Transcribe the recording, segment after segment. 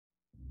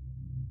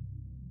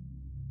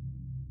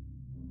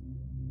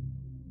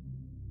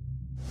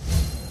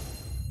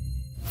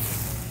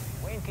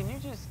Wayne, can you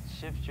just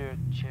shift your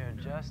chair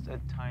just a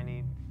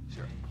tiny...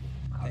 Sure.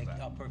 Thank you.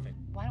 Oh, perfect.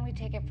 Why don't we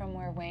take it from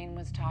where Wayne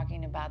was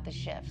talking about the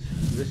shift?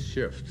 This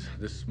shift,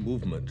 this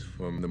movement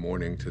from the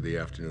morning to the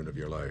afternoon of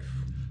your life,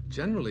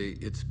 generally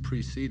it's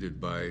preceded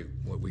by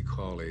what we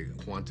call a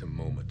quantum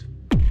moment.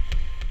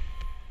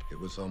 It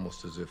was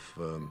almost as if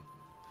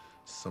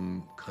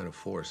some kind of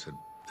force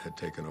had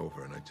taken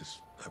over, and I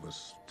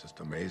was just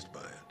amazed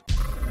by it.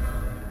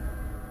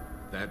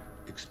 That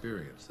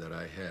experience that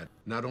I had,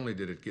 not only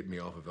did it get me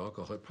off of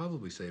alcohol, it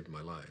probably saved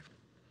my life.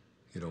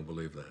 You don't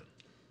believe that?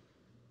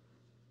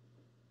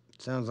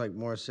 Sounds like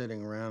more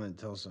sitting around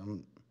until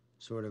some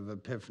sort of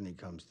epiphany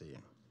comes to you.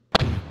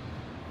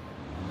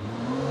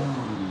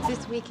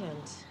 This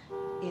weekend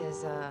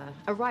is a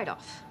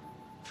write-off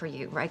for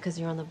you, right? Because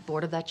you're on the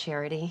board of that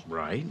charity.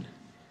 Right.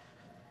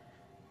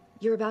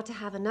 You're about to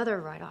have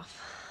another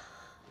write-off.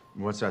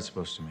 What's that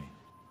supposed to mean?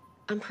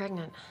 I'm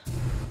pregnant.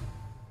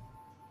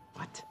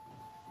 What?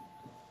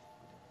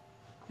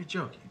 You're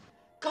joking.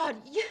 God,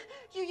 you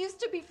used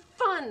to be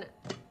fun.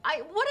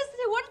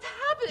 What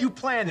happened? You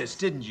planned this,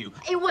 didn't you?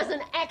 It was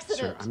an accident.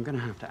 Sir, I'm gonna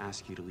have to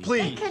ask you to leave.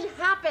 Please. It can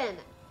happen.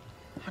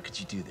 How could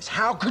you do this?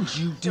 How could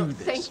you do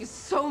this? Thank you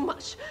so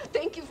much.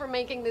 Thank you for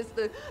making this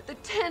the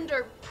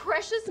tender,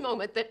 precious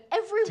moment that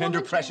every Tender,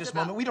 woman precious dreams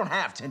about. moment? We don't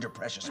have tender,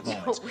 precious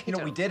moments. we You know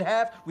what we don't. did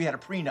have? We had a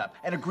prenup,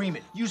 an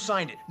agreement. You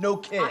signed it. No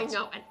kids. I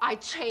know, and I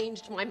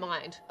changed my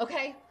mind,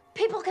 okay?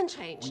 People can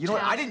change. Well, you know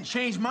what? Chad. I didn't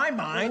change my Well,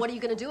 mind. what are you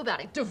gonna do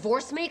about it?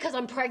 Divorce me because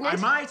I'm pregnant? I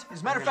might.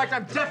 As a matter of fact,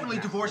 I'm definitely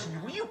divorcing you.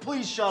 Will you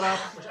please shut up?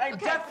 I'm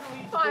Okay,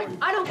 definitely fine.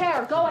 divorcing I don't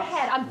care. Go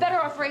ahead. I'm better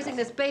off raising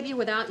this baby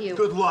without you.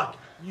 Good luck.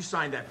 You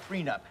signed that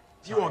prenup.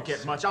 You won't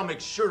get much. I'll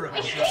make sure of I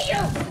it. hate you!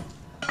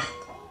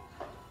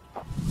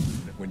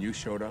 When you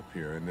showed up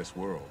here in this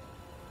world,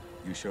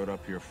 you showed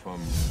up here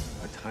from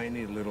a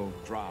tiny little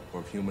drop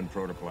of human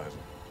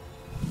protoplasm.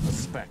 A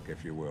speck,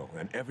 if you will.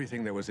 And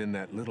everything that was in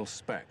that little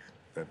speck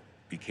that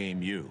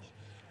became you,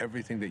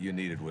 everything that you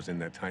needed was in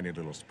that tiny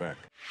little speck.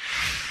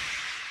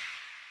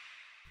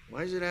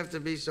 Why does it have to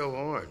be so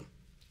hard?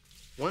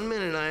 One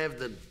minute I have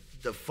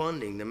the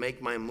funding to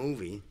make my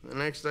movie, the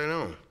next I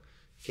don't.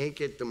 Can't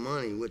get the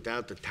money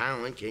without the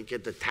talent, can't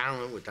get the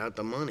talent without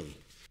the money.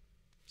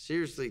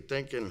 Seriously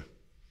thinking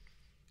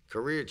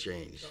career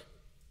change.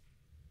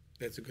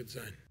 That's a good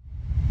sign.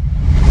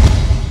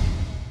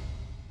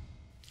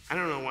 I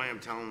don't know why I'm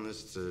telling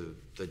this to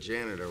the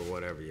janitor or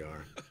whatever you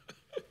are.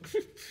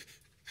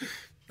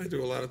 I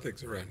do a lot of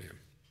things around here,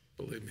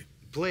 believe me.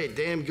 You play a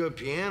damn good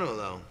piano,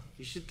 though.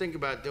 You should think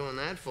about doing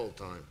that full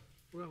time.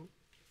 Well,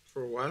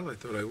 for a while I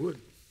thought I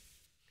would.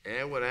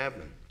 Yeah, what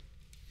happened?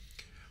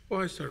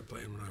 Well, I started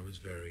playing when I was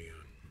very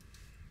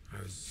young.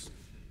 I was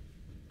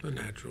a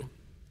natural.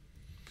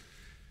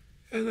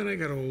 And then I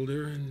got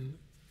older and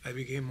I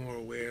became more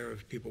aware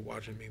of people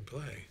watching me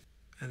play.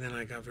 And then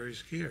I got very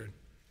scared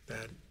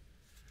that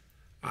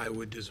I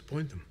would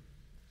disappoint them.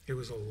 It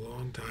was a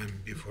long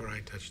time before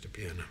I touched a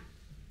piano,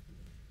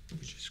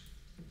 which is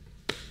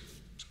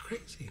it's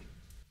crazy.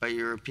 But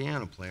you're a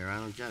piano player, I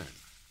don't get it.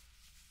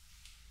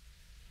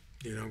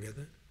 You don't get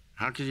that?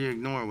 How could you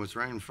ignore what's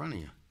right in front of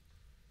you?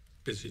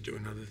 Busy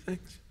doing other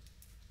things.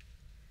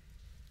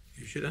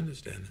 You should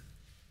understand it.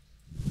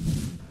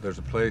 There's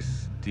a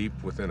place deep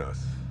within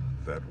us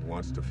that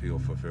wants to feel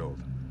fulfilled.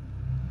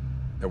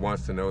 That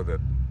wants to know that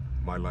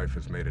my life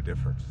has made a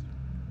difference.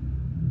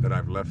 That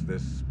I've left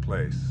this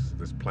place,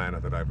 this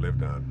planet that I've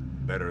lived on,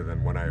 better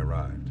than when I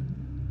arrived.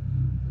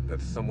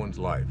 That someone's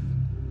life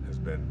has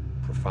been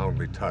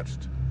profoundly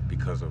touched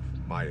because of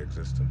my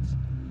existence.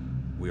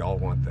 We all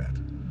want that.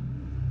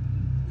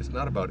 It's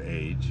not about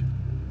age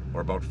or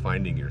about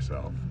finding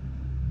yourself.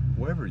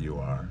 Wherever you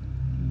are,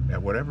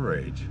 at whatever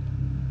age,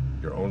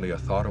 you're only a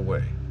thought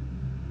away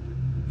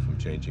from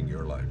changing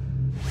your life.